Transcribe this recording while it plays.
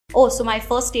Oh, so my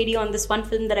first AD on this one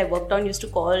film that I worked on used to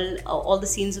call all the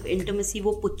scenes of intimacy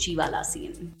wo pucchi wala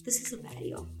scene. This is a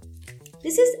barrier.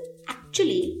 This is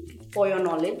actually, for your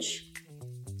knowledge,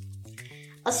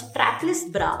 a strapless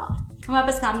bra. हमारे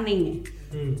पास काम नहीं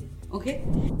है. Okay?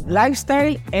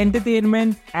 Lifestyle,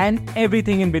 entertainment, and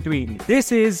everything in between.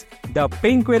 This is the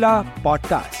Pinkvilla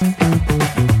Podcast.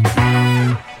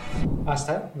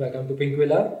 Aastha, welcome to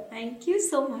Pinkvilla. Thank you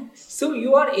so much. So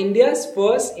you are India's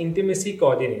first intimacy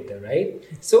coordinator, right?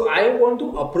 So I want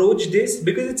to approach this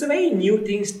because it's a very new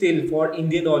thing still for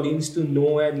Indian audience to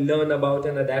know and learn about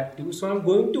and adapt to. So I'm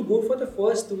going to go for the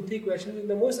first 2-3 questions in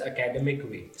the most academic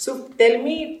way. So tell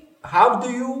me, how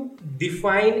do you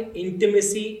define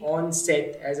intimacy on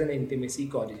set as an intimacy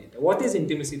coordinator? What is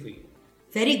intimacy for you?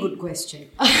 Very good question.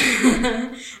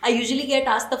 I usually get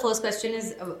asked the first question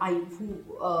is,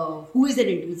 who is an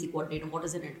intimacy coordinator? What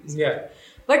is an intimacy coordinator?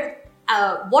 But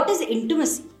what is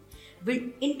intimacy?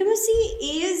 Intimacy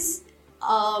is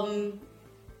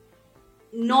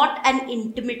not an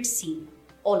intimate scene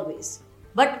always,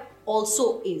 but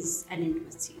also is an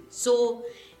intimate scene. So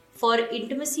for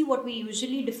intimacy, what we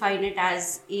usually define it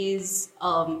as is,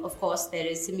 of course, there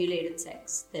is simulated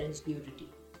sex, there is nudity,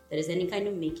 there is any kind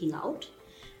of making out.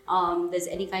 There's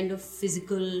any kind of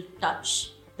physical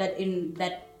touch that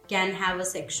can have a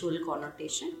sexual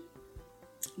connotation.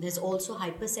 There's also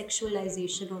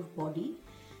hypersexualization of body.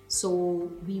 So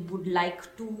we would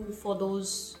like to, for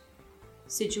those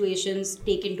situations,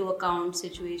 take into account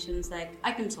situations like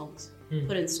item songs,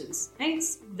 for instance. Right?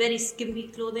 It's very skimpy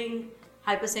clothing,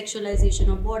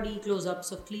 hypersexualization of body,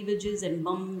 close-ups of cleavages and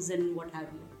bums and what have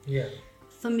you. Yeah.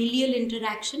 Familial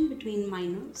interaction between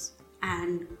minors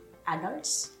and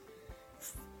adults,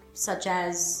 such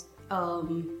as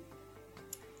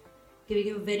giving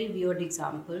you a very weird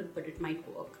example, but it might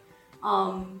work.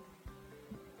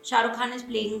 Shah Rukh Khan is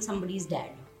playing somebody's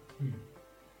dad,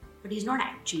 but he's not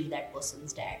actually that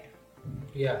person's dad.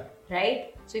 Yeah.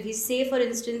 Right? So if he's, say, for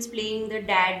instance, playing the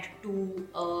dad to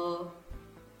a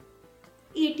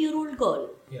 8-year-old girl,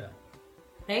 yeah,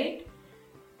 right?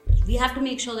 We have to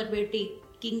make sure that we're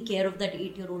taking care of that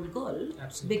 8-year-old girl.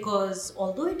 Absolutely. Because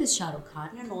although it is Shah Rukh Khan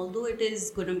and although it is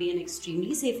going to be an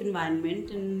extremely safe environment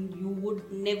and you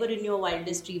would never in your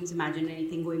wildest dreams imagine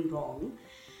anything going wrong,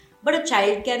 but a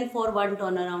child can for one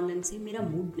turn around and say, "Mera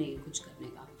mood nahi hai kuch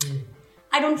karne ka.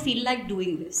 I don't feel like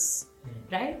doing this."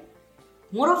 Right?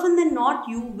 More often than not,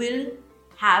 you will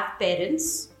have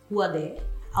parents who are there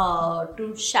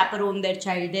to chaperone their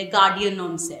child, their guardian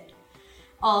on set.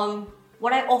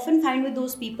 What I often find with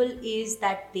those people is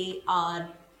that they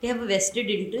have a vested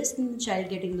interest in the child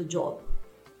getting the job.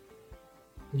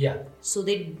 Yeah. So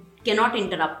they cannot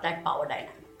interrupt that power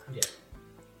dynamic. Yeah.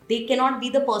 They cannot be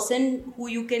the person who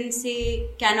you can say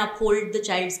can uphold the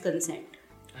child's consent.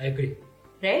 I agree.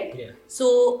 Right? Yeah.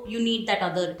 So you need that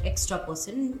other extra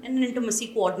person, and an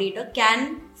intimacy coordinator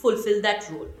can fulfill that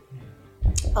role.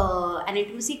 Yeah. An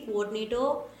intimacy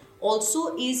coordinator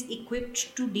also is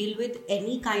equipped to deal with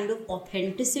any kind of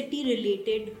authenticity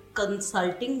related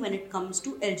consulting when it comes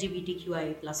to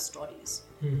LGBTQIA+ stories.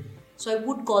 So I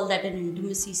would call that an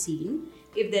intimacy scene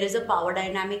if there is a power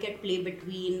dynamic at play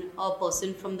between a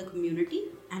person from the community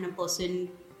and a person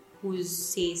who is,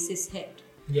 say, cishet.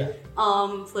 Yeah.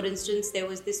 For instance, there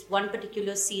was this one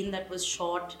particular scene that was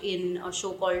shot in a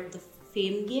show called The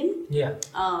Fame Game. Yeah.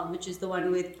 Which is the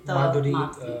one with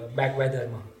Madhuri, backed by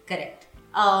Dharma. Correct.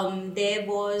 There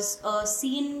was a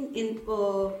scene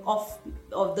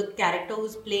of the character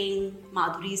who's playing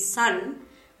Madhuri's son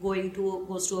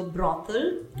goes to a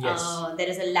brothel. Yes. There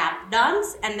is a lap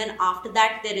dance, and then after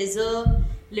that there is a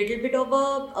little bit of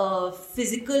a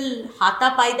physical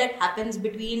hatapai that happens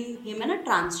between him and a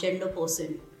transgender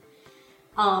person.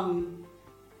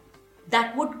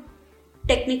 That would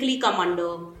technically come under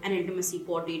an intimacy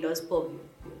coordinator's purview.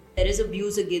 There is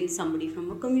abuse against somebody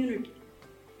from a community.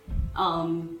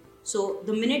 So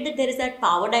the minute that there is that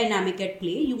power dynamic at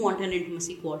play, you want an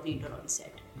intimacy coordinator on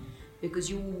set, because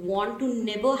you want to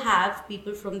never have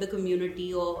people from the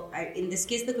community, or in this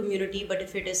case the community, but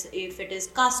if it is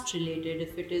caste related,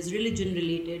 if it is religion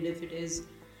related, if it is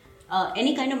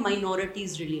any kind of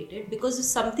minorities related, because of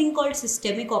something called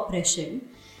systemic oppression,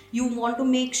 you want to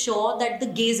make sure that the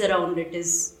gaze around it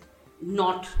is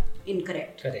not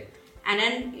incorrect. Correct. And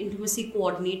an intimacy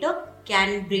coordinator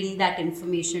can bring that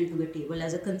information to the table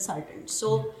as a consultant.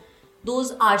 So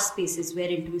those are spaces where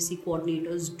intimacy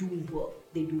coordinators do work,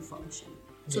 they do function.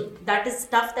 So that is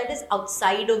stuff that is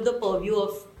outside of the purview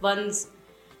of one's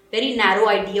very narrow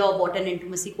idea of what an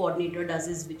intimacy coordinator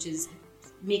does, which is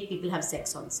make people have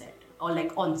sex on set or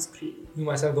like on screen. You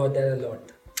must have got that a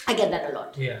lot. I get that a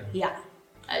lot. Yeah. Yeah.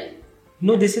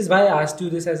 No, this is why I asked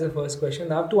you this as a first question.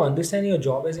 Now, to understand your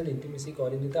job as an intimacy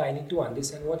coordinator, I need to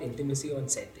understand what intimacy on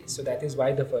set is. So that is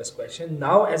why the first question.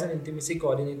 Now, as an intimacy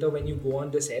coordinator, when you go on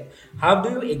the set, how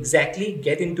do you exactly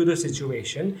get into the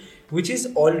situation which is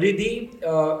already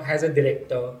has a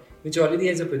director, which already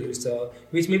has a producer,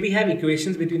 which maybe have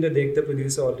equations between the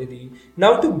director-producer already.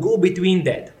 Now, to go between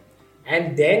that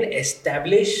and then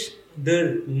establish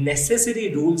the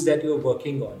necessary rules that you're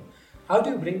working on, how do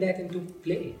you bring that into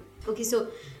play? Okay, so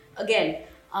again,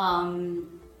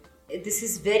 this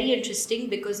is very interesting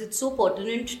because it's so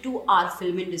pertinent to our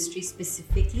film industry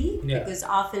specifically. Because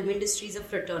our film industry is a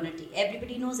fraternity.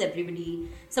 Everybody knows everybody.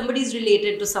 Somebody's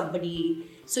related to somebody.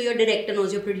 So your director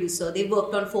knows your producer. They've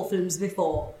worked on 4 films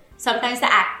before. Sometimes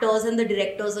the actors and the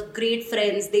directors are great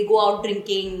friends. They go out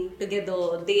drinking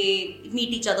together. They meet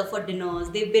each other for dinners.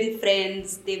 They've been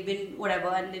friends. They've been whatever.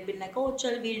 And they've been like, oh,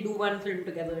 chal, we'll do one film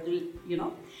together. You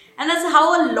know. And that's how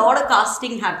a lot of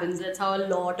casting happens. That's how a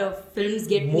lot of films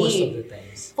get made. Most of the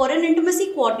times. For an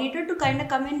intimacy coordinator to kind of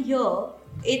come in here,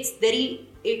 it's very,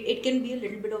 it can be a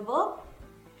little bit of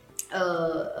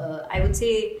a, I would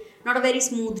say, not a very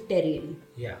smooth terrain.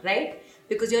 Yeah. Right?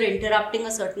 Because you're interrupting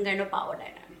a certain kind of power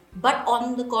dynamic. But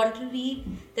on the contrary,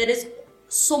 there is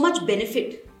so much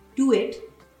benefit to it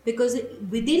because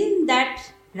within that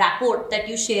rapport that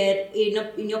you share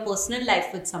in your personal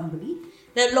life with somebody,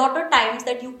 there are a lot of times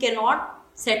that you cannot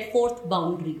set forth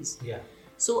boundaries. Yeah.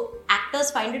 So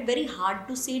actors find it very hard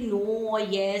to say no or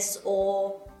yes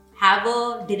or have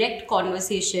a direct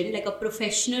conversation, like a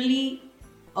professionally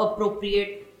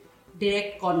appropriate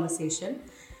direct conversation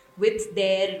with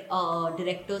their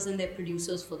directors and their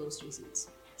producers for those reasons.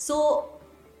 So,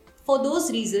 for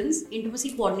those reasons,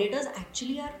 intimacy coordinators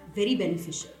actually are very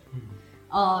beneficial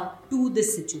to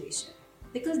this situation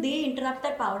because they interrupt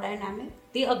that power dynamic.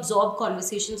 They absorb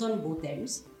conversations on both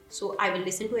ends. So, I will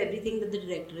listen to everything that the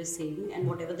director is saying and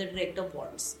whatever the director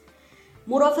wants.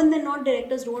 More often than not,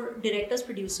 directors,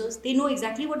 producers, they know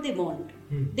exactly what they want.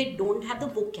 They don't have the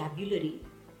vocabulary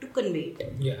to convey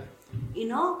it. Yeah. You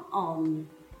know,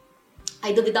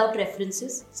 either without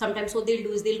references. Sometimes what they'll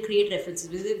do is they'll create references.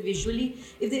 Visually,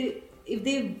 if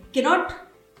they cannot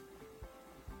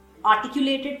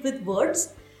articulate it with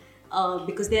words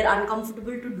because they are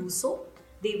uncomfortable to do so,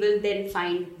 they will then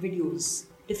find videos,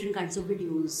 different kinds of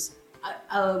videos,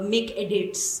 make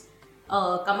edits,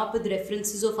 come up with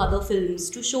references of other films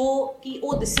to show ki,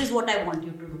 oh, this is what I want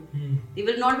you to do. They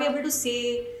will not be able to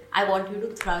say, I want you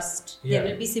to thrust. Yeah.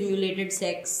 There will be simulated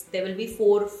sex. There will be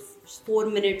 4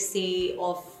 minutes, say,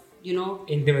 of, you know,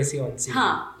 intimacy on scene.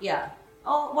 Yeah.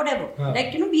 Or whatever.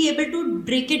 Like, you know, be able to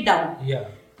break it down. Yeah.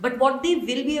 But what they will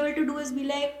be able to do is be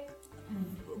like,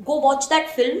 go watch that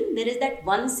film. There is that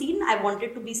one scene. I want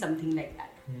it to be something like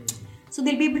that. So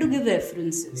they'll be able to give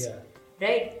references. Yeah.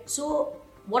 Right? So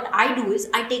what I do is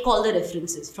I take all the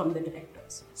references from the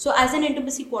directors. So as an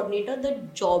intimacy coordinator, the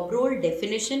job role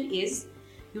definition is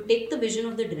you take the vision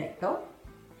of the director,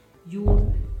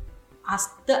 you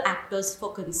ask the actors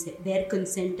for their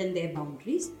consent and their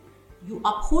boundaries. You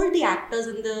uphold the actors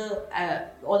and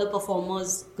or the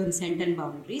performers' consent and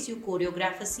boundaries. You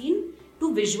choreograph a scene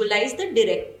to visualize to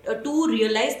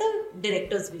realize the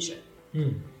director's vision.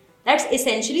 That's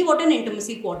essentially what an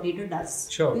intimacy coordinator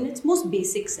does. Sure. In its most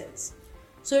basic sense.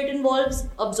 So it involves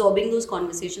absorbing those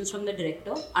conversations from the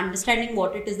director, understanding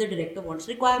what it is the director wants,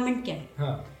 requirement kya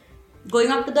hai.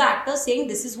 Going up to the actor saying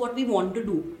this is what we want to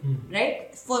do,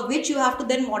 right? For which you have to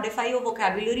then modify your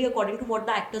vocabulary according to what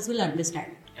the actors will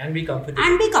understand. And be comfortable.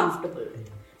 With.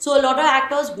 So a lot of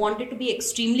actors want it to be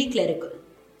extremely clerical.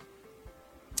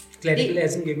 Clerical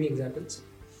as in, give me examples.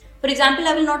 For example,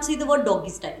 I will not say the word doggy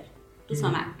style to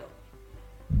some actor.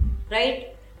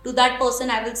 Right? To that person,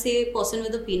 I will say person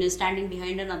with a penis standing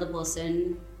behind another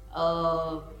person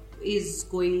is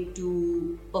going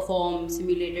to perform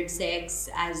simulated sex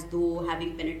as though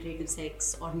having penetrative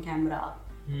sex on camera,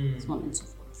 so on and so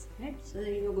forth. Right? So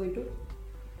then you're going to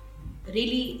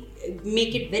really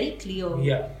make it very clear.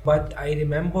 Yeah, but I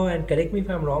remember, and correct me if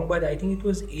I'm wrong, but I think it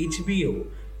was HBO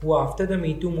who, after the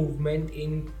Me Too movement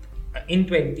in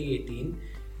 2018,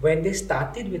 when they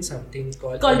started with something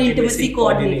called intimacy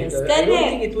coordinators. I don't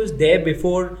think it was there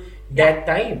before that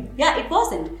time. Yeah, it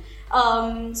wasn't.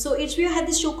 So HBO had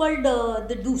this show called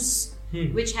The Deuce,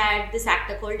 which had this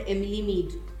actor called Emily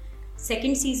Mead.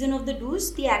 Second season of The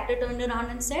Deuce, the actor turned around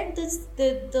and said,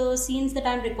 the scenes that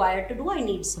I'm required to do, I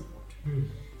need support.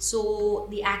 So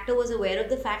the actor was aware of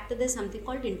the fact that there's something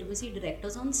called intimacy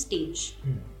directors on stage.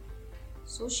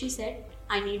 So she said,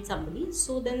 I need somebody.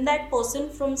 So then that person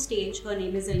from stage, her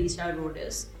name is Alicia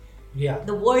Rhodes,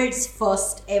 the world's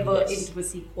first ever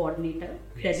intimacy coordinator,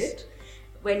 credit.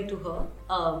 went to her,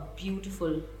 a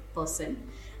beautiful person.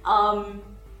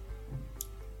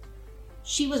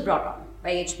 She was brought on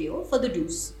by HBO for The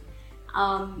Deuce.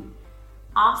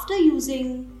 After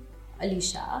using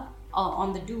Alisha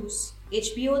on The Deuce,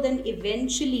 HBO then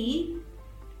eventually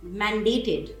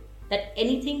mandated that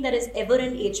anything that is ever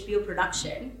an HBO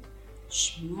production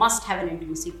must have an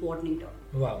intimacy coordinator.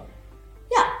 Wow.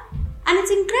 Yeah, and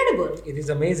it's incredible. It is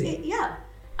amazing. Yeah.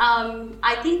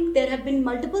 I think there have been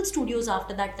multiple studios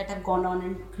after that have gone on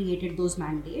and created those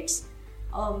mandates.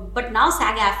 But now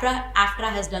SAG-AFTRA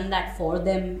has done that for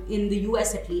them in the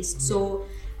US at least. Yeah. So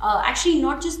actually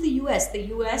not just the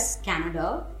US,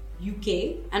 Canada,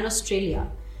 UK and Australia.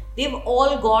 They've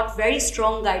all got very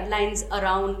strong guidelines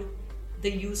around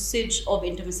the usage of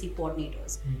intimacy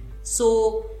coordinators.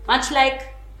 So much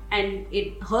like, and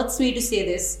it hurts me to say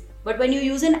this, but when you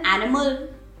use an animal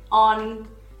on,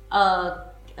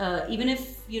 even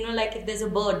if, like if there's a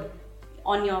bird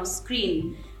on your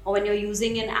screen, or when you're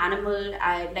using an animal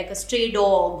like a stray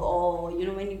dog, or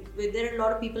there are a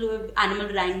lot of people who have animal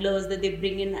wranglers that they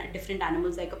bring in different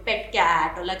animals like a pet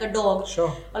cat or like a dog,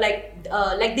 sure. Or like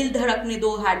Dil Dhadakne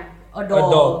Do had a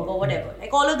dog or whatever.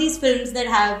 Like all of these films that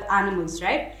have animals,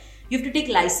 right? You have to take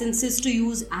licenses to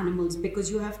use animals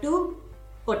because you have to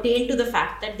pertain to the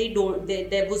fact that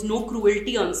there was no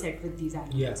cruelty on set with these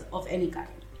animals of any kind.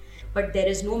 But there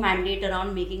is no mandate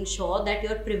around making sure that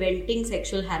you're preventing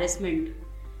sexual harassment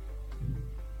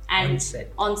and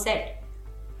on set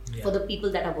for the people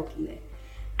that are working there.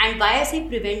 And why I say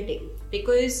preventing?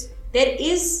 Because there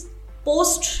is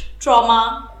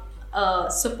post-trauma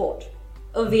support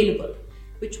available,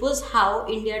 which was how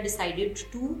India decided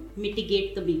to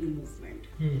mitigate the Me Too movement,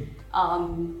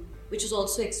 which is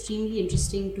also extremely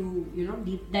interesting to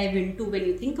deep dive into when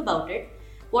you think about it.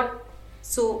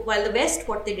 So while the West,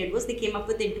 what they did was they came up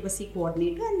with the intimacy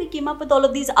coordinator, and they came up with all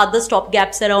of these other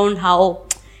stopgaps around how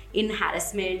in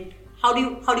harassment, how do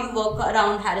you work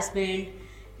around harassment,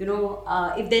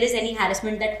 if there is any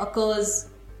harassment that occurs,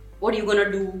 what are you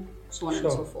gonna do, so on and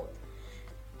so forth.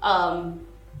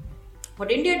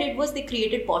 What India did was they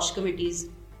created POSH committees.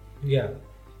 Yeah.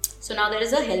 So now there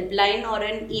is a helpline or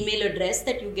an email address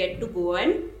that you get to go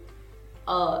and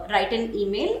write an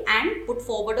email and put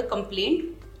forward a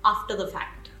complaint after the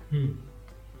fact.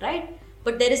 Right?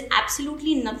 But there is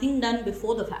absolutely nothing done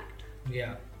before the fact.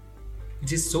 Yeah.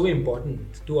 Which is so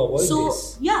important to avoid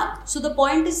this. Yeah. So the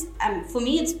point is, for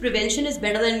me, it's prevention is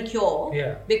better than cure.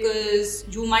 Yeah. Because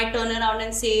you might turn around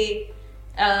and say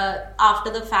after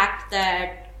the fact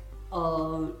that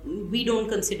we don't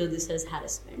consider this as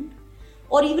harassment.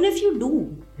 Or even if you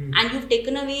do, and you've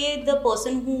taken away the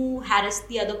person who harassed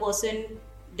the other person,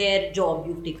 their job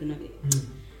you've taken away.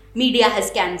 Media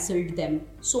has cancelled them,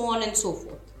 so on and so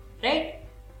forth. Right?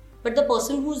 But the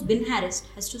person who's been harassed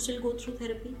has to still go through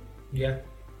therapy. Yeah.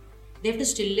 They have to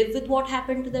still live with what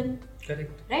happened to them.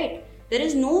 Correct. Right? There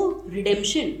is no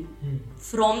redemption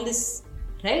from this,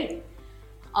 right?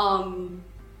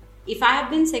 If I have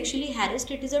been sexually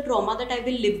harassed, it is a trauma that I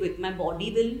will live with. My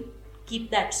body will keep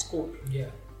that score. Yeah.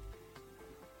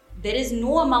 There is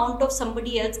no amount of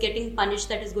somebody else getting punished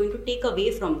that is going to take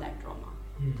away from that trauma.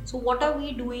 So what are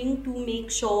we doing to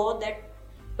make sure that,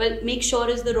 well, make sure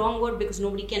is the wrong word because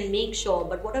nobody can make sure,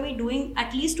 but what are we doing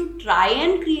at least to try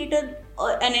and create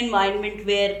an environment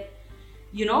where,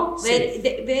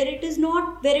 where it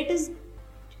is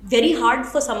very hard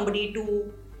for somebody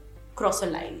to cross a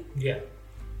line. Yeah.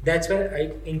 That's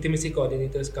where intimacy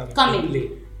coordinators come into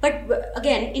play. But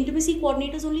again, intimacy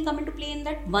coordinators only come into play in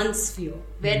that one sphere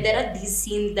where there are these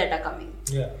scenes that are coming.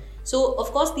 Yeah. So,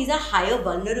 of course, these are higher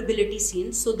vulnerability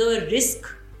scenes. So, the risk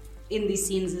in these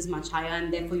scenes is much higher,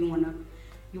 and therefore you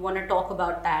wanna talk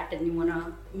about that, and you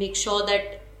wanna make sure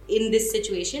that in this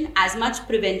situation, as much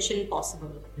prevention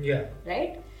possible. Yeah.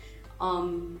 Right?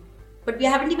 But we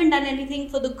haven't even done anything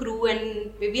for the crew,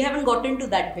 and we haven't gotten to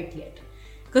that bit yet.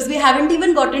 Because we haven't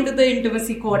even gotten to the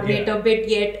intimacy coordinator bit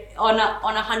yet on a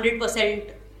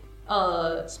 100%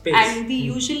 space. And we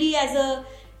usually as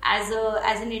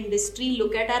an industry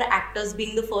look at our actors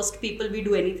being the first people we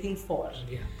do anything for.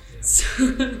 Yeah.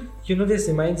 This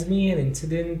reminds me an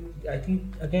incident, I think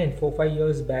again 4-5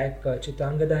 years back,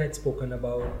 Chitrangada had spoken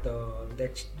about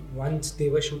that once they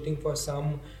were shooting for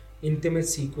some intimate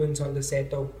sequence on the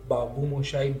set of Babu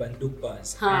Moshai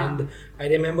Bandukbaz, and I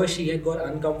remember she had got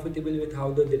uncomfortable with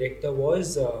how the director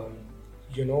was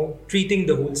treating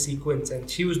the whole sequence, and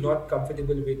she was not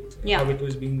comfortable with how it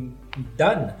was being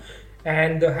done.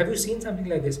 And have you seen something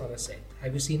like this on a set?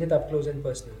 Have you seen it up close and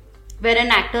personal? Where an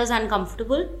actor is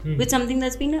uncomfortable with something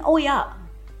that's been, oh yeah.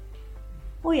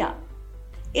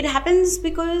 It happens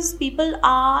because people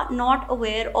are not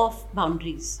aware of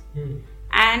boundaries.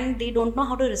 And they don't know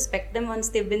how to respect them once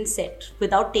they've been set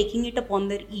without taking it upon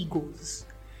their egos.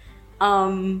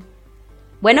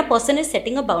 When a person is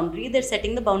setting a boundary, they're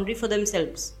setting the boundary for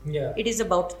themselves. Yeah. It is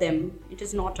about them. It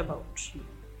is not about you.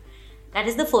 That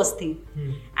is the first thing.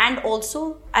 And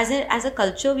also, as a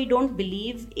culture, we don't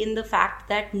believe in the fact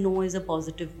that no is a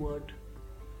positive word.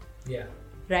 Yeah.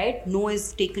 Right? No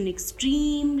is taken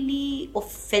extremely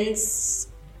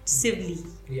offensively.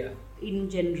 Yeah. In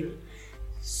general.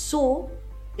 So,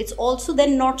 it's also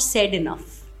then not said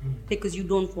enough because you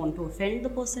don't want to offend the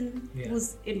person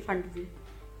who's in front of you.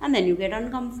 And then you get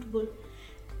uncomfortable.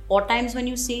 Or times when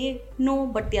you say no,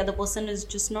 but the other person is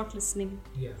just not listening.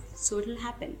 Yeah. So, it'll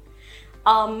happen.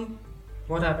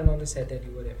 What happened on the set that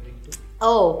you were referring to?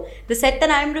 Oh, the set that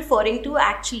I'm referring to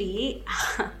actually...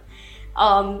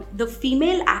 the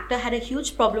female actor had a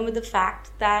huge problem with the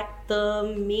fact that the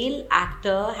male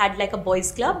actor had like a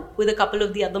boys club with a couple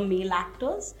of the other male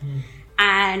actors,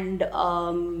 and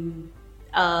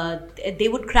they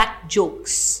would crack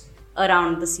jokes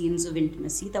around the scenes of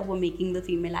intimacy that were making the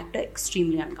female actor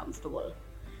extremely uncomfortable.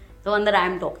 The one that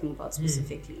I'm talking about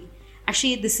specifically.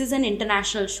 Actually, this is an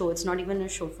international show. It's not even a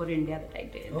show for India that I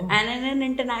did. Oh. And in an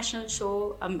international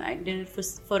show, I did it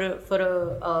for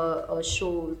a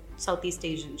show, Southeast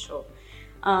Asian show.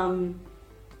 And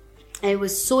it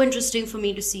was so interesting for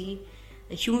me to see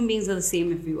that human beings are the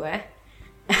same everywhere.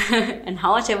 And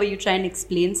how much ever you try and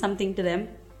explain something to them,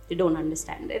 they don't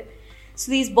understand it.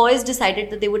 So these boys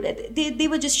decided that they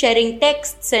were just sharing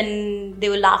texts and they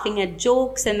were laughing at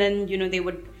jokes, and then, they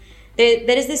would...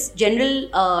 There is this general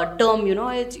term,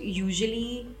 it's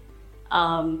usually...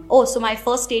 so my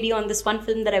first AD on this one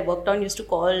film that I worked on used to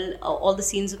call all the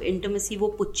scenes of intimacy wo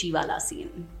pucchi wala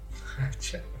scene.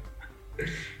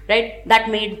 Right? That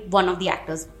made one of the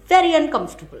actors very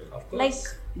uncomfortable. Of course. Like,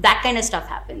 that kind of stuff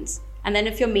happens. And then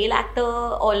if your male actor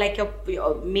or like your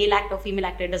male actor, female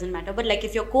actor, it doesn't matter. But like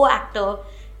if your co-actor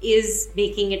is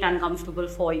making it uncomfortable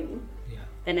for you,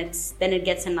 then it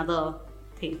gets another...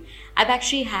 thing. I've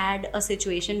actually had a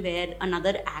situation where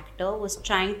another actor was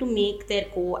trying to make their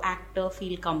co-actor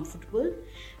feel comfortable,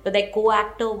 but their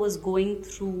co-actor was going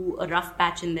through a rough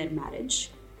patch in their marriage.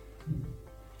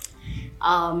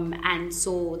 And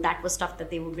so that was stuff that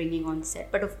they were bringing on set.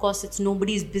 But of course, it's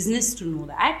nobody's business to know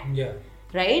that. Yeah.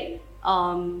 Right?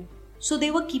 So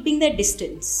they were keeping their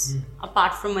distance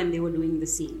apart from when they were doing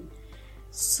the scene.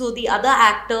 So the other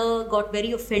actor got very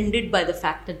offended by the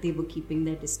fact that they were keeping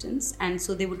their distance, and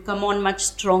so they would come on much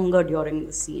stronger during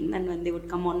the scene. And when they would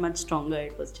come on much stronger,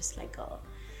 it was just like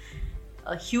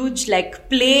a huge like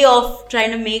play of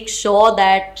trying to make sure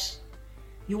that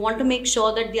you want to make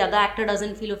sure that the other actor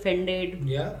doesn't feel offended.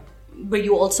 Yeah. But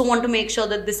you also want to make sure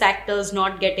that this actor is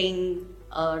not getting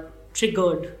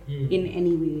triggered in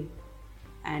any way.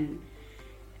 And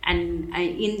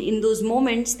in those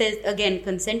moments, there's again,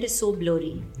 consent is so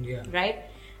blurry, right?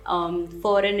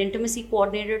 For an intimacy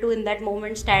coordinator to in that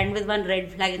moment stand with one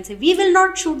red flag and say, we will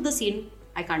not shoot the scene,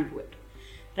 I can't do it,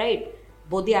 right?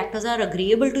 Both the actors are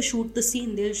agreeable to shoot the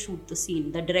scene, they'll shoot the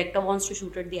scene. The director wants to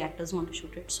shoot it, the actors want to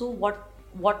shoot it. So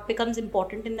what becomes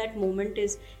important in that moment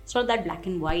is, it's not that black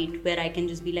and white where I can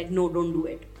just be like, no, don't do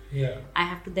it. Yeah. I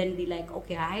have to then be like,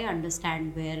 okay, I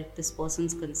understand where this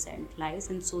person's consent lies,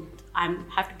 and so I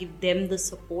have to give them the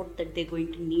support that they're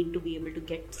going to need to be able to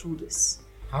get through this.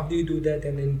 How do you do that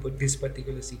and in this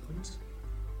particular sequence?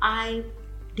 I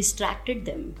distracted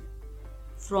them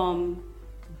from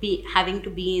having to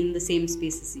be in the same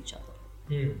space as each other.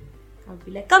 I would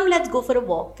be like, come, let's go for a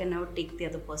walk, and I would take the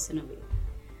other person away.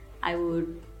 I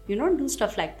would... do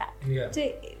stuff like that. Yeah. So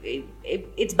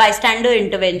it's bystander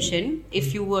intervention if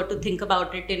you were to think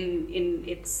about it in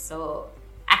its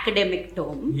academic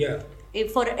term. Yeah. If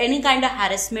for any kind of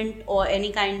harassment or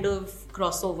any kind of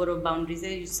crossover of boundaries,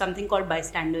 there is something called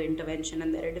bystander intervention, and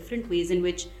there are different ways in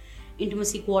which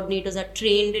intimacy coordinators are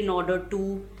trained in order to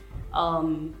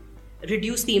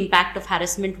reduce the impact of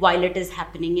harassment while it is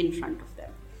happening in front of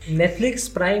them. Netflix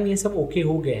Prime ये सब okay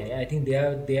हो गए हैं. I think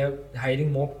they are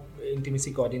hiring more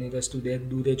intimacy coordinators to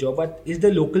do their job. But is the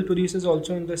local producers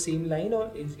also in the same line, or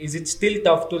is it still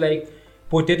tough to like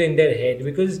put it in their head?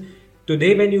 Because today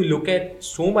when you look at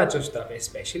so much of stuff,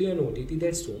 especially on OTT,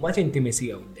 there's so much intimacy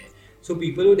out there. So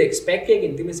people would expect कि एक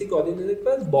intimacy coordinator के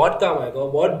पास बहुत काम आएगा,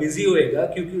 बहुत busy होएगा,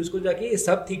 क्योंकि उसको जाके ये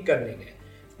सब ठीक करने गए.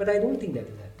 But I don't think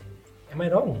that is happening. Am I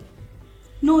wrong?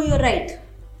 No, you're right.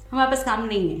 हमारे पास काम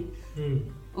नहीं है.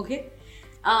 Okay.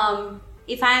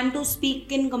 If I am to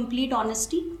speak in complete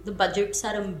honesty, the budgets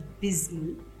are abysmal.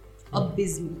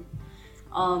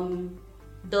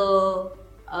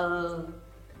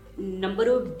 number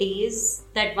of days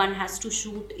that one has to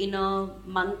shoot in a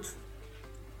month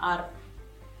are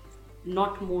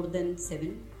not more than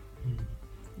 7,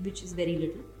 which is very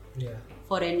little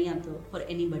for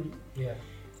anybody. Yeah.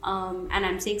 And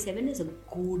I'm saying 7 is a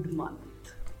good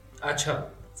month. Acha.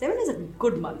 7 is a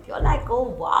good month. You're like, oh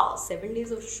wow, 7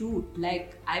 days of shoot.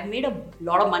 Like, I've made a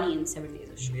lot of money in 7 days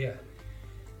of shoot. Yeah.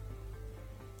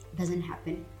 Doesn't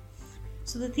happen.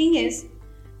 So the thing is,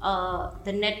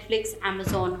 the Netflix,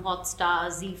 Amazon, Hotstar,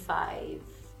 Z5,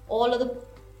 all of the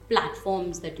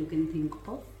platforms that you can think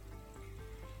of,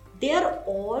 they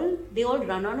all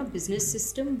run on a business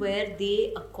system where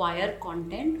they acquire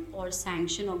content or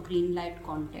sanction or green light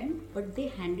content, but they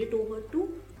hand it over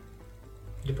to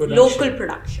local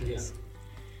productions. Yeah.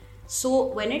 So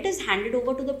when it is handed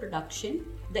over to the production,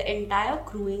 the entire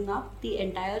crewing up, the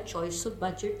entire choice of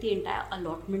budget, the entire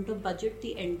allotment of budget,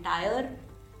 the entire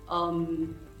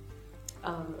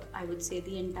I would say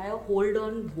the entire hold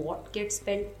on what gets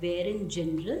spent where in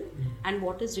general and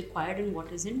what is required and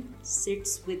what isn't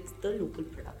sits with the local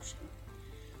production.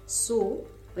 So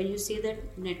when you say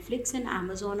that Netflix and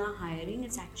Amazon are hiring,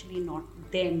 it's actually not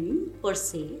them per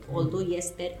se, although yes,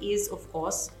 there is of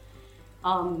course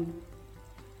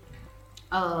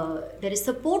there is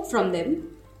support from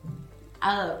them.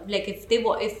 Like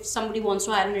if somebody wants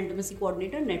to hire an intimacy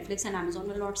coordinator, Netflix and Amazon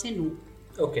will not say no.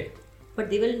 Okay. But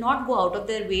they will not go out of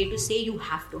their way to say you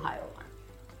have to hire one.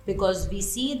 Because we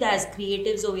see that as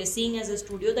creatives, or we are seeing as a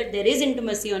studio that there is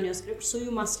intimacy on your script, so you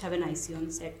must have an IC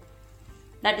on set.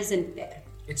 That isn't there.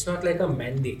 It's not like a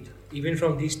mandate, even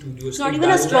from these studios. It's not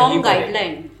even a strong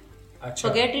guideline. Achha.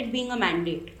 Forget it being a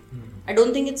mandate. I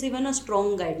don't think it's even a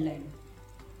strong guideline.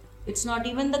 It's not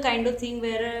even the kind of thing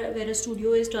where a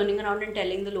studio is turning around and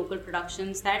telling the local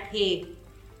productions that, hey,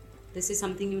 this is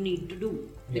something you need to do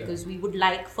because we would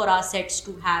like for our sets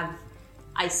to have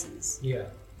ICs. Yeah.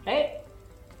 Right?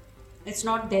 It's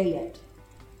not there yet.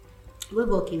 We're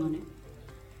working on it.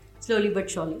 Slowly but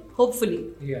surely. Hopefully.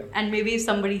 Yeah. And maybe if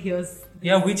somebody hears.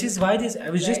 Yeah, which is why I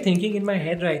was just thinking in my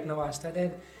head right now, Aastha,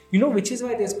 that, which is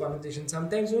why there's conversation.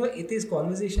 Sometimes, it is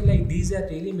conversation like these that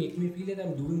really make me feel that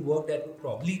I'm doing work that will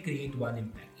probably create one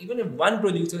impact. Even if one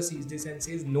producer sees this and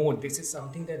says, no, this is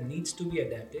something that needs to be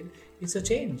adapted, it's a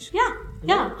change. Yeah,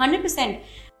 100%.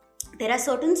 There are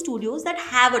certain studios that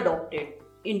have adopted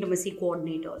intimacy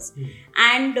coordinators.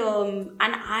 And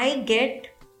I get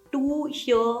to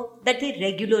hear that they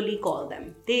regularly call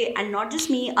them. And not just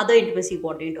me, other intimacy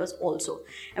coordinators also.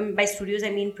 And by studios,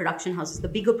 I mean production houses, the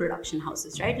bigger production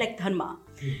houses, right? Like Dharma.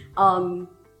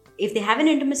 If they have an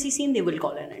intimacy scene, they will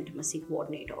call an intimacy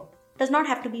coordinator. Does not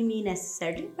have to be me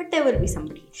necessarily, but there will be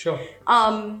somebody. Sure.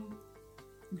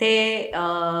 They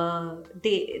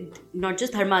not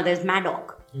just Dharma, there's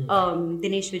Maddock,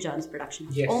 Dinesh Vijan's production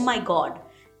house. Yes. Oh my God.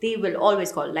 They will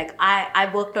always call. Like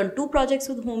I worked on 2 projects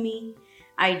with Homi.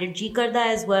 I did Ji Karda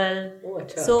as well. Oh,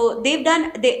 achha. So they've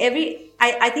done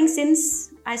I think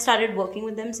since I started working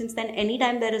with them, since then,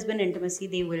 anytime there has been intimacy,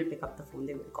 they will pick up the phone,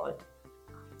 they will call.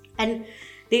 And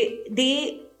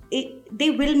they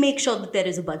will make sure that there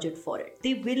is a budget for it.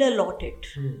 They will allot it.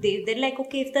 They're like,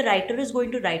 okay, if the writer is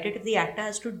going to write it, if the actor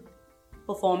has to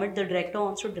perform it, the director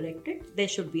wants to direct it, there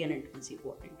should be an intimacy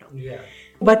coordinator. Yeah.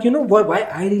 But why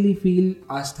I really feel,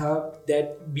 Aastha,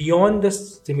 that beyond the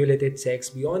simulated sex,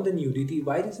 beyond the nudity,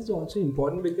 why this is also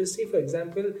important, because say for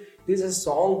example, there's a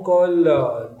song called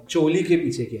Choli ke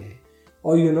piche kya hai?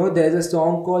 Or there's a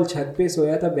song called Chhat pe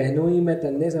soya tha behno hi main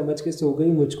tanne samajh ke so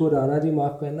gayi mujhko Rana ji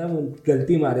maaf karna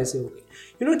galti mare se ho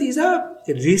gayi. These are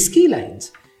risky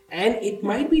lines. And it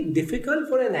might be difficult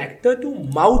for an actor to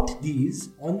mouth these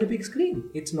on the big screen.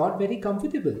 It's not very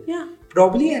comfortable. Yeah.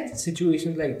 Probably at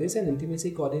situations like this, an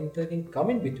intimacy coordinator can come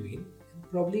in between and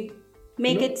probably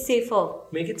make it safer.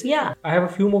 Make it safer. Yeah. I have a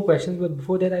few more questions, but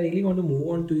before that, I really want to move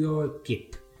on to your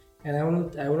kit. And I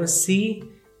want to see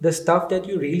the stuff that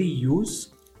you really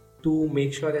use to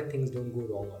make sure that things don't go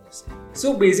wrong on the set.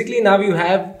 So basically now you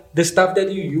have the stuff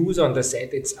that you use on the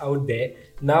set. It's out there.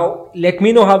 Now let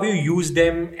me know how you use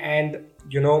them and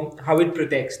how it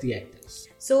protects the actors.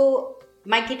 So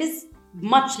my kit is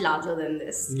much larger than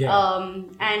this. Yeah.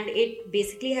 And it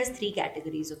basically has 3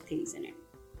 categories of things in it.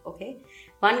 Okay.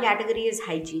 One category is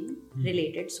hygiene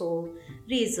related. So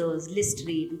razors,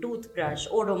 Listerine, toothbrush,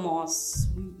 Odomos,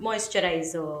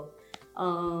 moisturizer,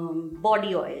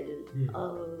 body oil,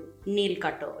 nail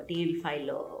cutter, nail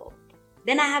filer.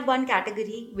 Then I have one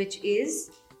category which is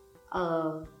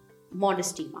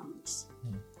modesty garments.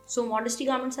 So modesty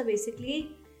garments are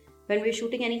basically when we're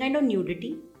shooting any kind of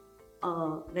nudity,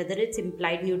 whether it's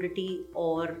implied nudity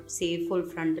or say full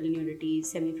frontal nudity,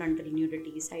 semi-frontal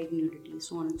nudity, side nudity,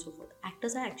 so on and so forth,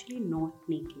 actors are actually not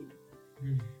naked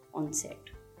on set.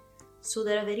 So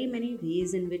there are very many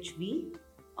ways in which we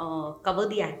cover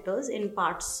the actors in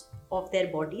parts of their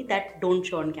body that don't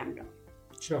show on camera.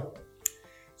 Sure.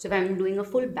 So if I'm doing a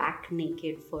full back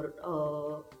naked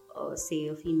for say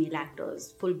a female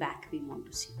actor's full back we want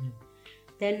to see,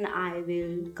 then I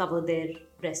will cover their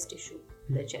breast tissue,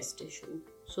 their chest tissue.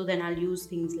 So then I'll use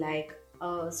things like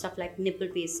stuff like nipple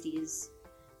pasties.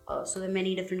 So there are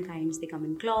many different kinds. They come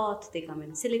in cloth, they come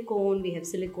in silicone. We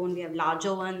have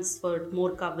larger ones for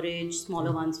more coverage,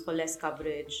 smaller ones for less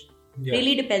coverage. Yeah.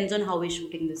 Really depends on how we're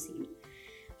shooting the scene.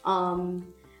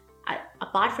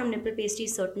 Apart from nipple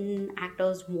pasties, certain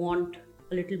actors want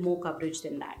a little more coverage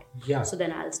than that. Yeah. So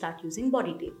then I'll start using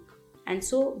body tape. And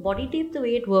so body tape, the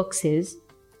way it works is,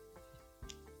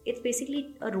 it's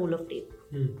basically a roll of tape.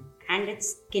 And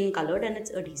it's skin colored and it's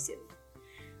adhesive.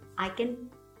 I can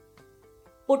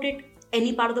put it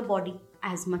any part of the body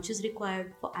as much as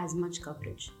required for as much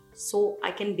coverage. So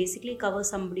I can basically cover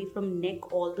somebody from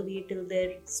neck all the way till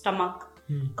their stomach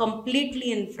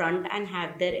completely in front and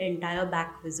have their entire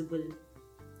back visible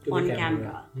on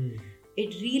camera.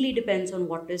 It really depends on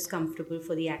what is comfortable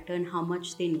for the actor and how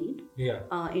much they need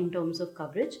in terms of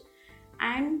coverage.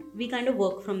 And we kind of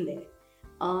work from there.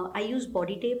 I use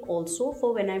body tape also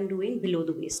for when I'm doing below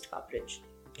the waist coverage.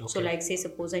 Okay. So like say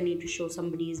suppose I need to show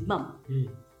somebody's bum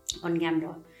on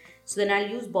camera. So then I'll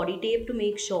use body tape to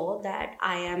make sure that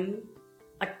I am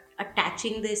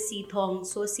attaching the C-thong.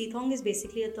 So a C-thong is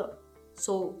basically a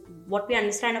so what we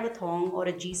understand of a thong or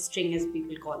a G-string as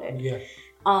people call it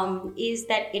is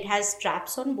that it has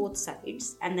straps on both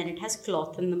sides and then it has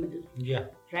cloth in the middle. Yeah.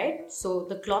 Right? So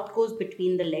the cloth goes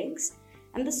between the legs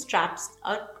and the straps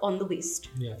are on the waist.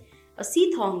 Yeah. A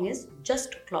C-thong is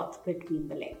just cloth between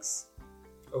the legs.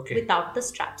 Okay. Without the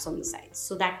straps on the sides.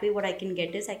 So that way what I can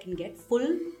get is I can get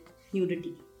full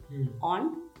nudity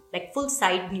on, like full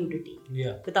side nudity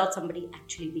without somebody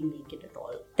actually being naked at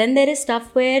all. Then there is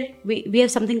stuff where we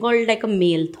have something called like a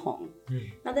male thong.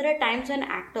 Now there are times when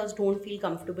actors don't feel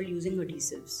comfortable using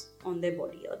adhesives on their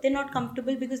body, or they're not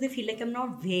comfortable because they feel like I'm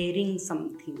not wearing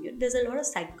something. There's a lot of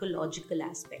psychological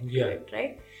aspect to it,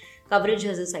 right? Coverage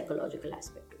has a psychological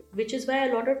aspect to it, which is why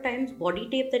a lot of times body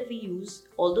tape that we use,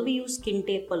 although we use skin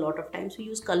tape a lot of times, we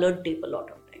use colored tape a lot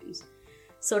of times.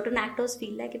 Certain actors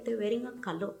feel like if they're wearing a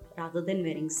color rather than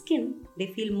wearing skin, they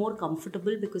feel more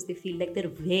comfortable because they feel like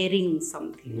they're wearing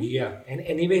something. Yeah, and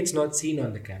anyway it's not seen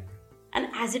on the camera. And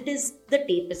as it is, the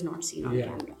tape is not seen on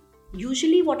camera.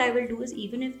 Usually what I will do is,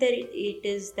 even if it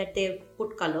is that they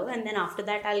put color, and then after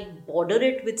that I'll border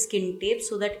it with skin tape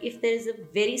so that if there is a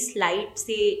very slight,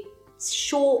 say,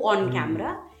 show on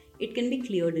camera, it can be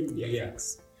cleared in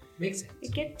VFX. Makes sense.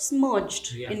 It gets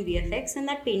merged in VFX, and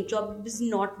that paint job is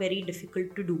not very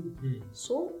difficult to do.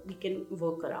 So we can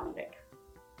work around it.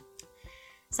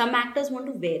 Some actors want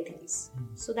to wear things.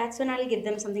 So that's when I'll give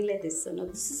them something like this. So now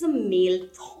this is a male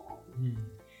thong.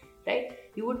 Right?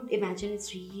 You would imagine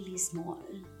it's really small.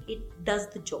 It does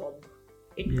the job.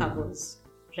 It covers.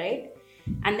 Right?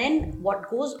 And then what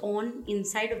goes on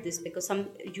inside of this, because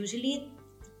usually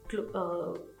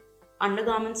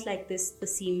undergarments like this, the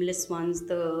seamless ones,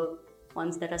 the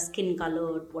ones that are skin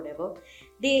colored, whatever,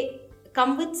 they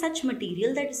come with such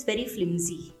material that is very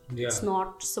flimsy. It's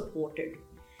not supported.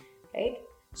 Right?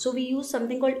 So we use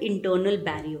something called internal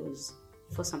barriers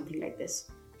for something like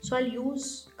this. So I'll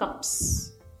use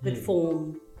cups with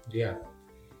foam. Yeah.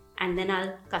 And then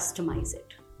I'll customize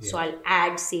it. Yeah. So I'll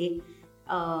add, say,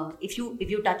 if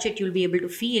you touch it, you'll be able to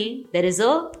feel there is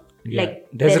a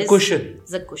there's a cushion.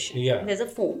 There's a cushion. Yeah. There's a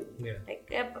foam. Yeah.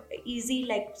 Like easy,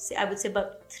 like I would say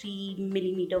about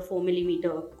 3mm,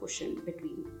 4mm cushion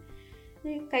between.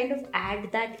 You kind of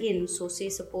add that in. So say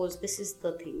suppose this is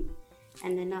the thing,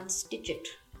 and then I'll stitch it.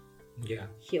 Yeah.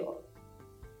 Here.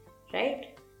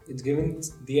 Right? It's giving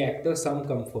the actor some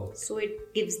comfort. So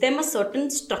it gives them a certain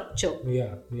structure.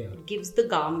 Yeah. It gives the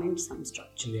garment some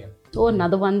structure. Yeah. So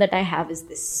another one that I have is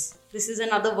this. This is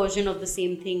another version of the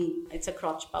same thing. It's a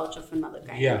crotch pouch of another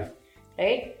kind. Yeah.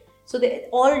 Right? So they're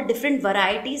all different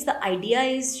varieties. The idea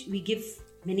is we give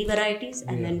many varieties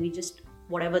and then we just,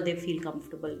 whatever they feel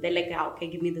comfortable. They're like, okay,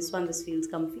 give me this one. This feels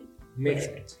comfy. Makes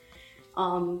sense.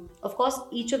 Of course,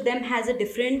 each of them has a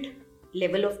different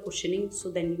level of cushioning. So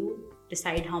then you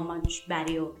decide how much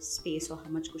barrier space or how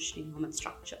much cushioning, how much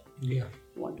structure you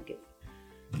want to give.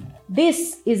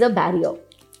 This is a barrier.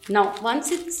 Now,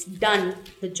 once it's done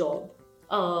the job,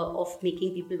 of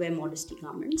making people wear modesty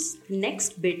garments. The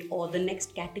next bit or the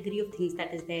next category of things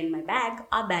that is there in my bag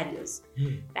are barriers.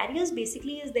 Barriers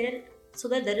basically is there so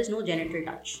that there is no genital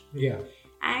touch. Yeah.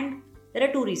 And there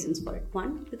are two reasons for it.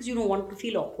 One, because you don't want to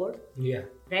feel awkward. Yeah.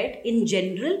 Right? In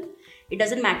general, it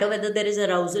doesn't matter whether there is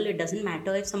arousal. It doesn't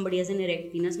matter if somebody has an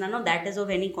erect penis. None of that is of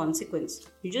any consequence.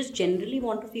 You just generally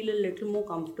want to feel a little more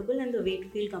comfortable, and the way to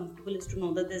feel comfortable is to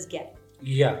know that there's gap.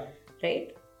 Yeah.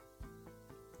 Right?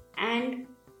 And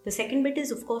the second bit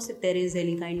is, of course, if there is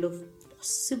any kind of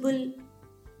possible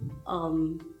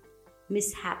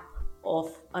mishap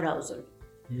of arousal.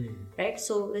 Right?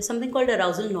 So there's something called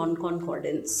arousal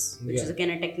non-concordance, which is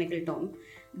again a technical term.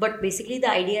 But basically the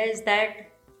idea is that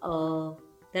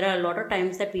there are a lot of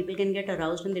times that people can get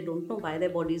aroused and they don't know why their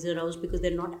body is aroused because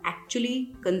they're not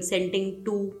actually consenting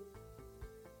to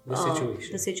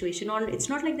the situation. Or it's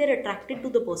not like they're attracted to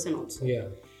the person also. Yeah.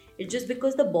 It's just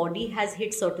because the body has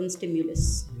hit certain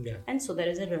stimulus. Yeah. And so there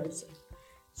is arousal.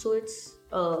 So it's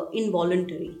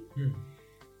involuntary.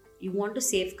 You want to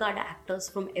safeguard actors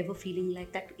from ever feeling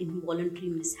like that involuntary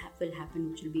mishap will happen,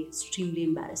 which will be extremely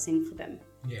embarrassing for them.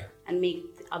 Yeah. And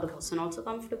make the other person also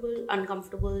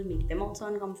uncomfortable, make them also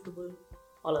uncomfortable,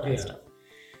 all of that stuff.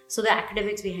 So the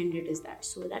academics behind it is that.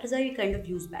 So that is how you kind of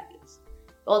use barriers.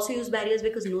 Also use barriers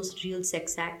because no real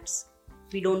sex acts.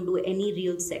 We don't do any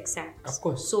real sex acts. Of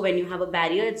course. So when you have a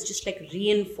barrier, it's just like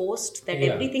reinforced that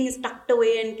everything is tucked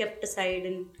away and kept aside,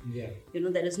 and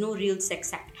there is no real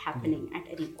sex act happening at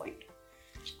any point.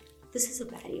 This is a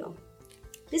barrier.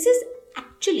 This is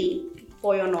actually,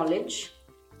 for your knowledge,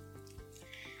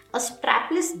 a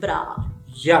strapless bra.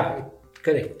 Yeah,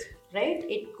 correct. Right?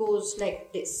 It goes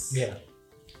like this. Yeah.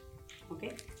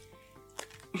 Okay.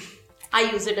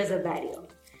 I use it as a barrier.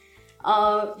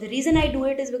 The reason I do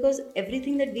it is because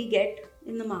everything that we get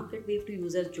in the market, we have to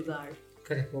use as jugaad.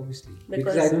 Correct, obviously.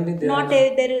 Because I don't think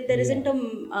there isn't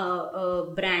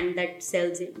a brand that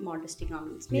sells modesty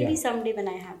garments. Maybe someday when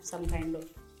I have some kind of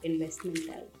investment,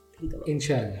 I'll think about it.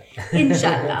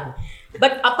 Inshallah.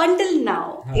 But up until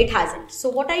now, it hasn't. So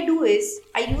what I do is,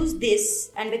 I use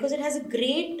this, and because it has a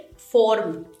great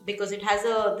form, because it has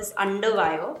this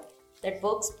underwire that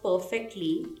works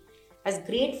perfectly, has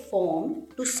great form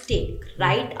to stake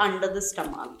right under the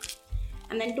stomach,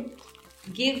 and then to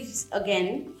gives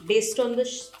again based on the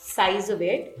size of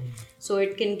it, so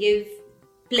it can give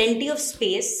plenty of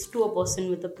space to a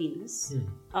person with a penis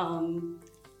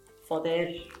for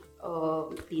their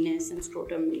penis and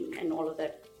scrotum and all of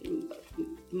that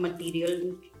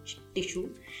material tissue.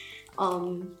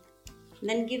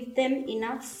 Then give them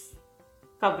enough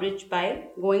coverage by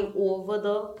going over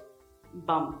the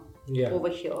bum over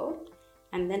here.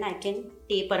 And then I can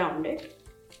tape around it.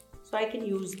 So I can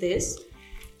use this.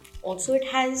 Also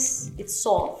it's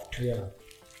soft. Yeah.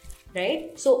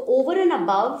 Right? So over and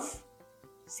above,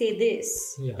 say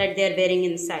this, that they're wearing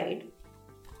inside.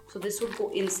 So this would go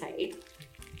inside.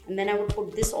 And then I would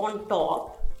put this on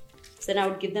top. So then I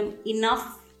would give them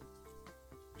enough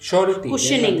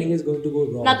cushioning. Nothing is going to go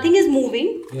wrong. Nothing is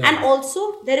moving, and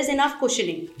also there is enough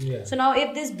cushioning. Yeah. So now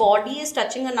if this body is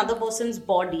touching another person's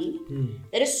body,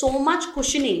 there is so much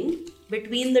cushioning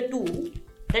between the two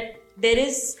that there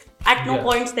is at no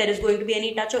points there is going to be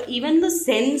any touch or even the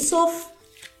sense of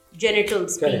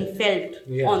genitals being felt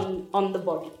on the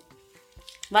body.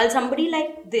 While somebody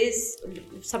like this,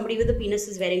 somebody with a penis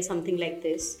is wearing something like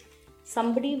this,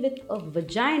 somebody with a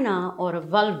vagina or a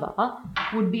vulva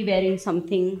would be wearing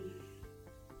something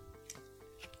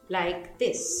like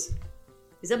this.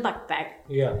 It's a butt pad.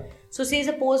 Yeah. So say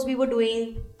suppose we were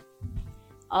doing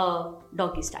a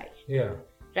doggy style. Yeah.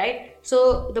 Right?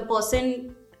 So the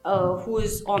person who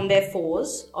is on their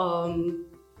fours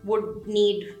would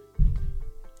need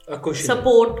a cushioning.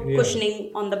 Support,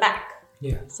 cushioning on the back.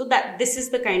 Yeah. So that this is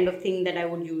the kind of thing that I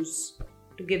would use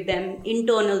to give them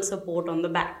internal support on the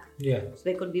back. Yeah. So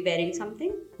they could be wearing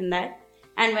something in that.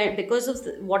 And because of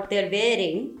what they're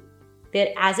wearing,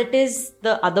 as it is,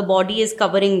 the other body is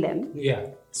covering them. Yeah.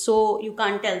 So you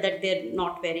can't tell that they're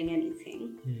not wearing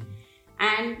anything.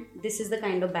 And this is the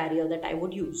kind of barrier that I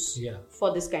would use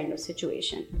for this kind of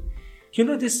situation.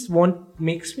 This one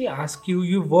makes me ask you,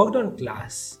 you worked on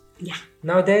class. Yeah.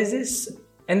 Now there's this,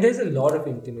 and there's a lot of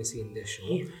intimacy in this show.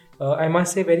 Yeah. I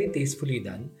must say, very tastefully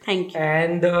done. Thank you.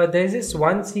 And there's this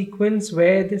one sequence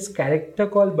where this character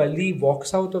called Balli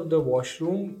walks out of the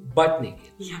washroom butt naked.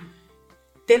 Yeah.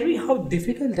 Tell me how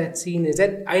difficult that scene is.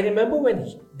 And I remember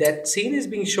when that scene is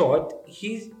being shot,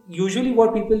 usually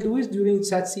what people do is during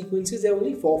such sequences, there are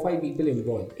only 4 or 5 people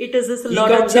involved. It is just a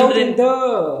lot of children. He comes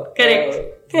out in the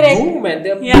Correct. room and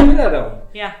there are people around.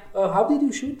 Yeah. How did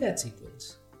you shoot that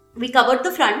sequence? We covered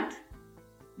the front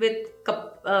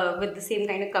with the same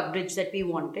kind of coverage that we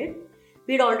wanted.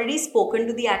 We had already spoken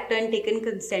to the actor and taken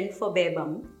consent for Bare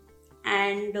Bum,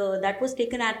 and that was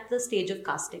taken at the stage of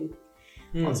casting.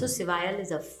 Also, Sivayal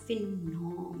is a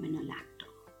phenomenal actor.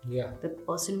 Yeah. The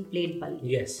person who played Bali.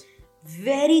 Yes.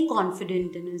 Very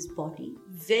confident in his body,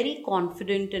 very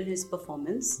confident in his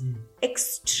performance,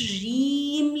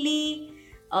 extremely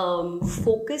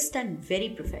focused and very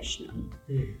professional.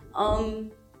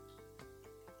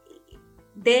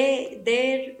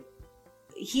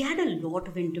 He had a lot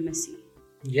of intimacy.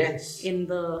 Yes. A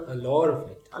lot of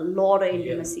it. A lot of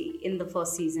intimacy in the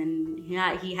first season.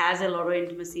 Yeah, he has a lot of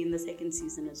intimacy in the second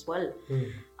season as well.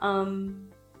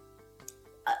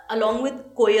 Along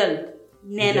with Koyal,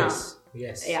 Naina.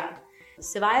 Yes. Yeah.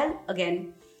 Sivayal,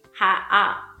 again,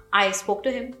 I spoke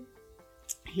to him.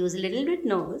 He was a little bit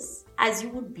nervous, as you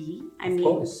would be. I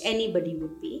mean, anybody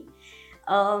would be.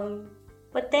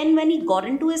 But then when he got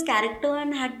into his character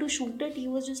and had to shoot it, he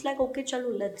was just like, okay,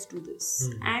 chalo, let's do this.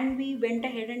 And we went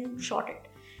ahead and shot it.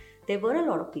 There were a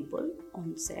lot of people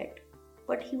on set,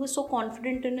 but he was so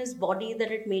confident in his body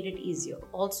that it made it easier.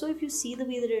 Also, if you see the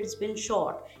way that it's been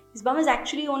shot, his bum is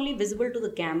actually only visible to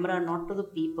the camera, not to the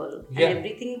people. Yeah. And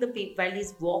everything, while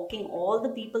he's walking, all the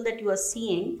people that you are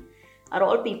seeing are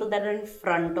all people that are in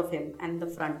front of him, and the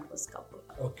front was covered.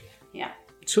 Okay. Yeah.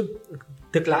 So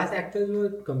the class actors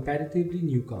were comparatively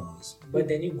newcomers, but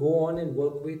then you go on and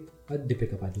work with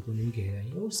Deepika Padukone in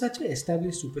Gehraiyaan. You're such an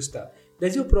established superstar.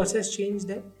 Does your process change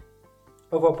then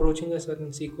of approaching a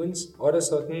certain sequence or a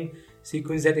certain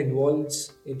sequence that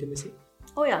involves intimacy?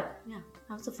 Oh yeah.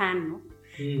 I was a fan, no?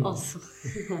 Also.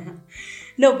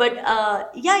 No, but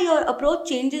your approach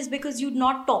changes because you're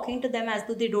not talking to them as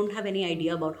though they don't have any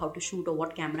idea about how to shoot or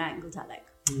what camera angles are like.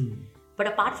 But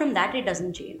apart from that, it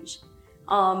doesn't change.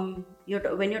 When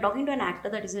you're talking to an actor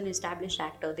that is an established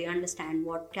actor, they understand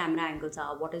what camera angles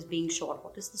are, what is being shot,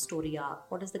 what is the story arc,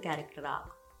 what is the character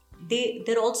arc.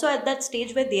 They're also at that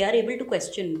stage where they are able to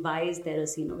question, why is there a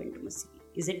scene of intimacy?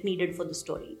 Is it needed for the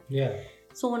story? Yeah.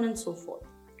 So on and so forth,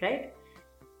 right?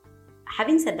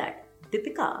 Having said that,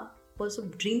 Deepika was a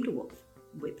dream to work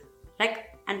with.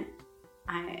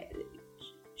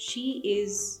 She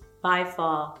is by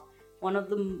far one of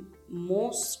the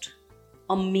most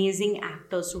amazing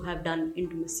actors who have done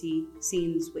intimacy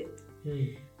scenes with,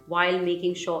 while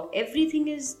making sure everything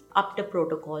is up to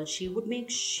protocol. She would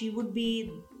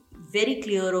be very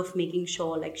clear of making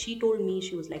sure, like she told me,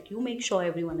 she was like, you make sure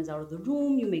everyone is out of the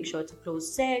room, you make sure it's a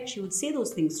closed set. She would say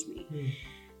those things to me.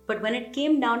 But when it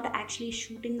came down to actually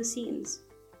shooting the scenes,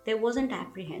 there wasn't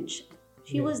apprehension.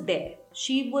 She was there.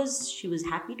 She was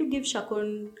happy to give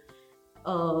Shakun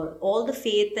all the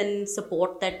faith and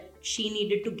support that she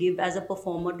needed to give as a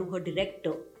performer to her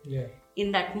director. Yeah.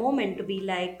 In that moment, to be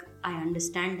like, I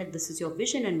understand that this is your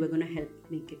vision and we're going to help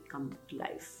make it come to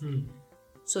life.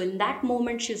 So in that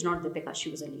moment, she's not Deepika,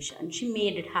 she was Alicia, and she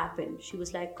made it happen. She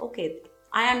was like, okay,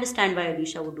 I understand why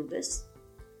Alicia would do this,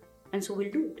 and so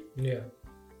we'll do it. Yeah.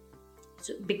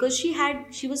 So because she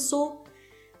was so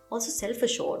also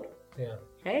self-assured. Yeah.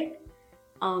 Right?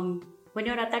 When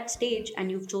you're at that stage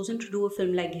and you've chosen to do a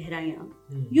film like Gehraiyaan,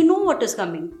 you know what is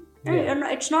coming. Yeah.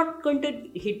 It's not going to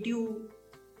hit you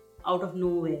out of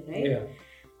nowhere, right? Yeah.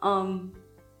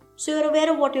 So you're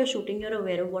aware of what you're shooting, you're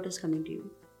aware of what is coming to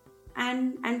you.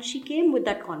 And she came with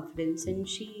that confidence and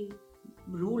she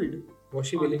ruled. Was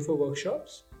she willing for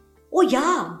workshops? Oh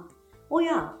yeah.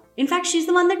 In fact, she's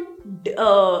the one that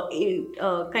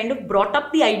kind of brought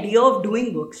up the idea of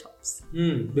doing workshops.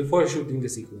 Before shooting the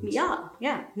sequence.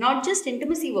 Yeah. Not just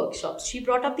intimacy workshops. She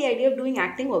brought up the idea of doing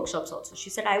acting workshops also. She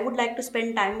said, I would like to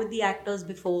spend time with the actors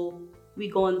before we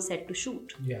go on set to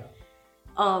shoot. Yeah.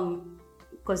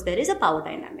 Because there is a power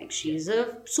dynamic. She's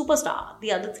a superstar.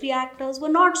 The other three actors were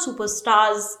not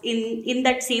superstars in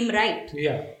that same right.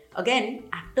 Yeah. Again,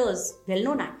 actors,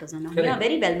 well-known actors, and are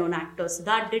very well-known actors.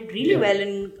 Siddharth did really well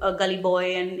in Gully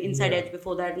Boy and Inside Edge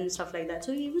before that and stuff like that.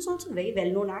 So he was also a very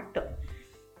well-known actor.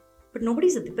 But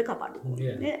nobody's a Deepika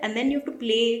Padukone. Yeah. And then you have to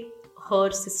play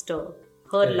her sister,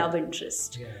 her love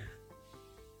interest. Yeah.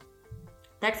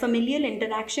 That familial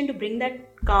interaction to bring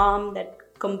that calm, that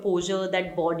composure,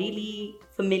 that bodily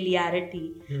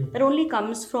familiarity, that only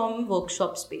comes from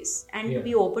workshop space. And to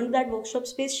be open to that workshop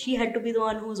space, she had to be the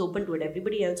one who was open to it.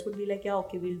 Everybody else would be like, yeah,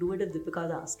 okay, we'll do it if Deepika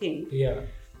is asking. Yeah.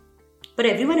 But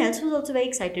everyone else was also very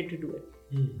excited to do it.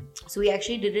 So we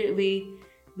actually did it.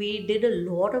 We did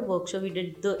a lot of workshops. We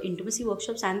did the intimacy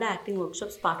workshops and the acting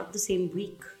workshops part of the same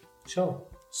week. Sure.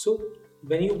 So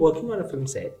when you're working on a film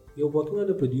set, you're working on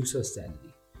the producer's salary.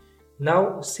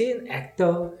 Now, say an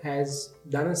actor has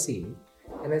done a scene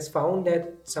and has found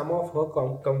that some of her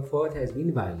comfort has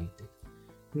been violated.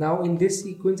 Now in this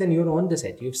sequence, and you're on the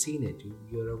set, you've seen it,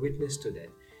 you're a witness to that.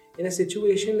 In a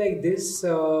situation like this,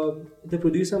 the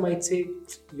producer might say,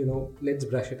 let's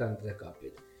brush it under the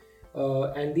carpet.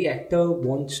 And the actor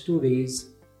wants to raise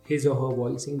his or her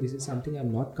voice saying, this is something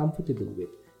I'm not comfortable with.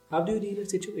 How do you deal with a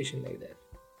situation like that?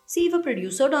 See, if a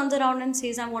producer turns around and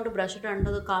says, I want to brush it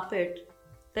under the carpet,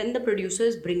 then the producer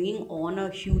is bringing on a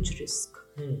huge risk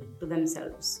to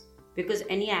themselves. Because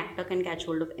any actor can catch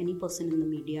hold of any person in the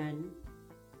media, and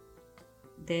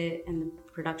the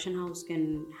production house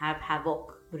can have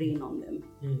havoc rain on them.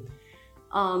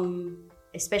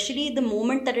 Especially the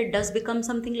moment that it does become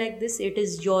something like this,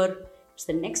 it's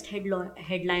the next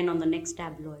headline on the next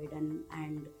tabloid,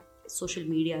 and social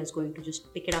media is going to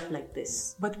just pick it up like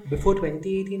this. But before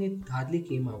 2018, it hardly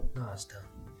came out, na, Aastha?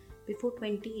 Before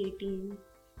 2018,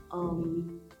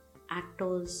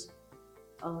 actors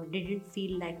didn't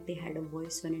feel like they had a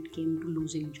voice when it came to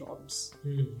losing jobs.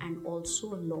 And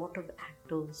also a lot of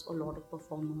actors, a lot of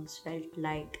performers felt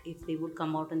like if they would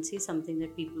come out and say something,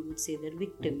 that people would say they're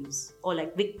victims, or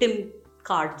like victim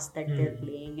cards that they're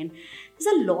playing. And there's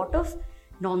a lot of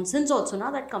nonsense also now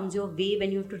that comes your way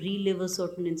when you have to relive a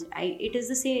certain incident. It is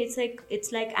the same.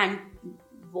 It's like and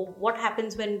what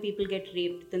happens when people get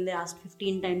raped? Then they asked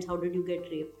 15 times, how did you get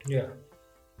raped? Yeah.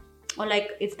 Or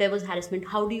like if there was harassment,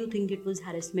 how do you think it was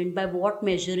harassment? By what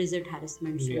measure is it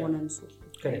harassment? So on and so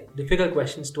forth. Correct. Difficult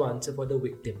questions to answer for the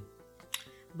victim.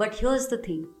 But here's the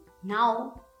thing.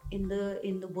 Now, in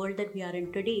the world that we are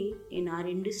in today, in our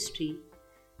industry,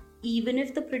 even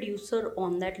if the producer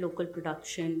on that local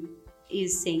production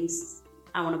is saying,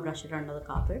 I want to brush it under the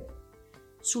carpet,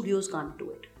 studios can't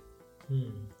do it.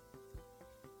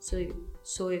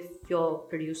 So if your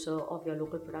producer of your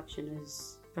local production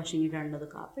is brushing it under the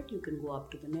carpet, you can go up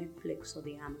to the Netflix or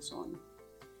the Amazon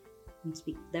and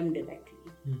speak to them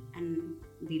directly and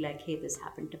be like, hey, this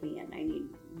happened to me and I need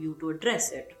you to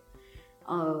address it.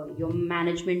 Your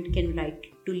management can write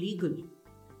to legal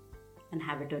and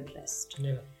have it addressed.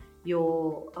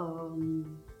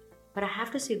 But I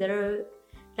have to say, there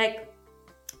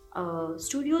are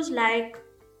studios like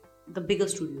the bigger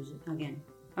studios again,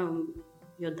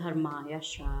 your Dharma,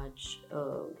 Yash Raj,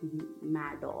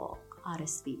 Maddock,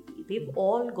 RSVP. They've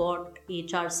all got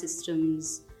HR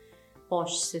systems,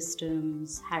 posh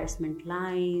systems, harassment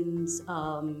lines,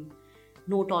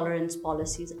 no tolerance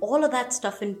policies, all of that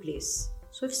stuff in place.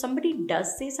 So if somebody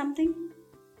does say something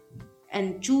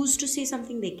and choose to say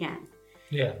something, they can.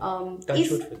 Yeah, touch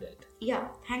wood for that. Yeah,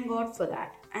 thank God for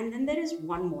that. And then there is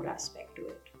one more aspect to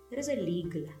it. There is a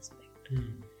legal aspect.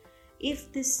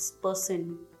 If this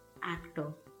person,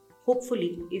 actor,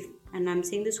 hopefully, and I'm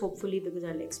saying this hopefully because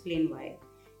I'll explain why.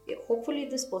 Hopefully, if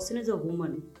this person is a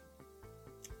woman,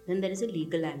 then there is a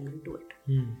legal angle to it.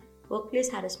 Workplace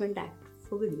Harassment Act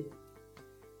for women.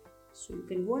 So you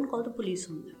can go and call the police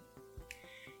on them.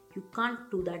 You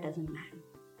can't do that as a man.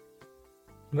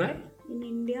 Why? In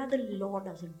India, the law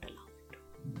doesn't allow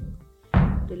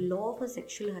it. The law for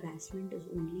sexual harassment is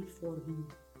only for women.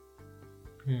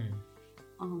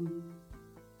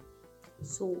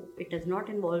 So it does not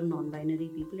involve non-binary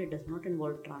people, it does not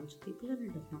involve trans people, and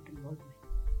it does not involve men.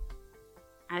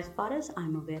 As far as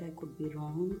I'm aware, I could be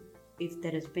wrong if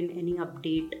there has been any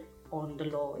update on the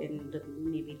law in the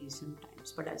maybe recent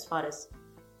times. But as far as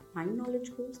my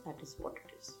knowledge goes, that is what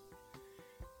it is.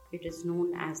 It is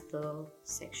known as the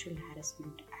Sexual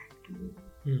Harassment Act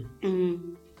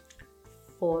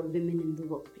for women in the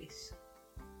workplace.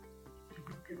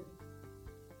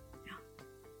 Yeah.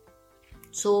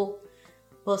 So,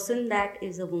 person that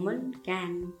is a woman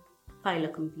can file a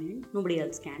complaint. Nobody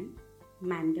else can.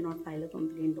 Man cannot file a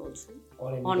complaint also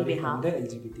on behalf of the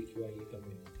LGBTQIA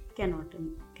community.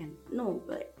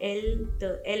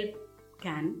 The L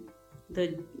can,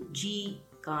 the G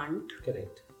can't.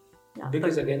 Correct. Yeah,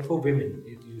 because again, for women,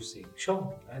 you say,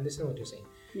 sure, I understand what you're saying.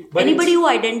 Yeah. Anybody who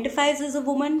identifies as a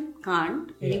woman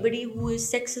can't. Yeah. Anybody who is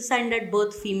sex assigned at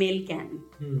birth female can.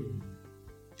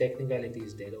 Technicality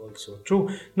is there also. True.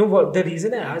 No, the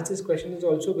reason I asked this question is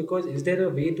also because is there a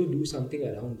way to do something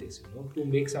around this? To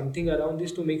make something around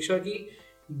this, to make sure that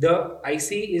the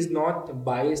IC is not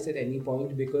biased at any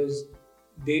point, because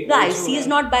the IC is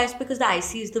not biased because the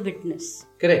IC is the witness.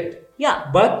 Correct.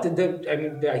 Yeah. But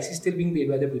the IC is still being paid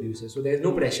by the producer, so there is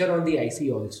no pressure on the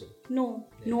IC also. No,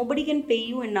 nobody can pay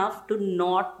you enough to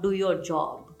not do your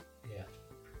job. Yeah.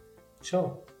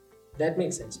 Sure. That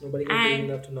makes sense. Nobody can pay you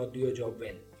enough to not do your job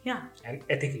well. Yeah. And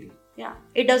ethically. Yeah.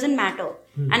 It doesn't matter.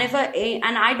 And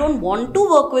I don't want to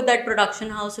work with that production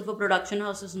house if a production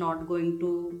house is not going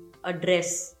to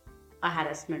address a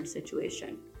harassment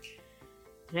situation.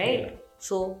 Right? Yeah.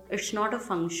 So it's not a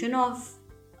function of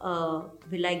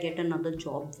will I get another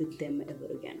job with them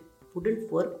ever again?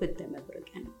 Wouldn't work with them ever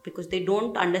again because they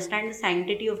don't understand the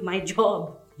sanctity of my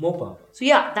job. More power. So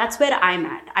yeah, that's where I'm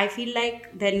at. I feel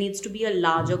like there needs to be a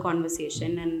larger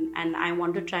conversation, and I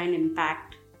want to try and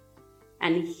impact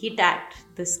and hit at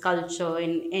this culture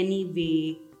in any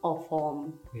way or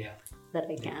form that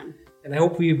I can. And I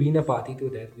hope we've been a party to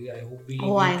that. I hope we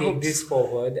take this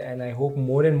forward, and I hope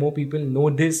more and more people know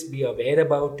this, be aware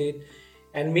about it,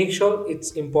 and make sure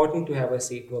it's important to have a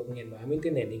safe working environment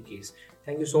in any case.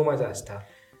 Thank you so much, Aastha.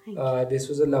 This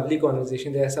was a lovely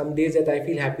conversation. There are some days that I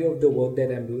feel happy of the work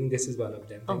that I'm doing. This is one of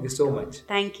them. Thank you so much.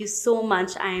 Thank you so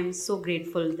much. I am so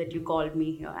grateful that you called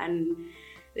me here, and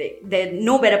there's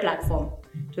no better platform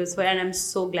to swear, and I'm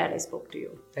so glad I spoke to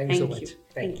you. Thank you so much.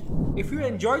 Thank you. If you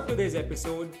enjoyed today's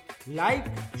episode, like,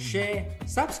 share,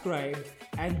 subscribe,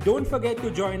 and don't forget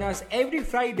to join us every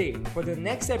Friday for the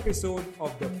next episode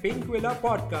of the Pinkvilla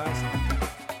Podcast.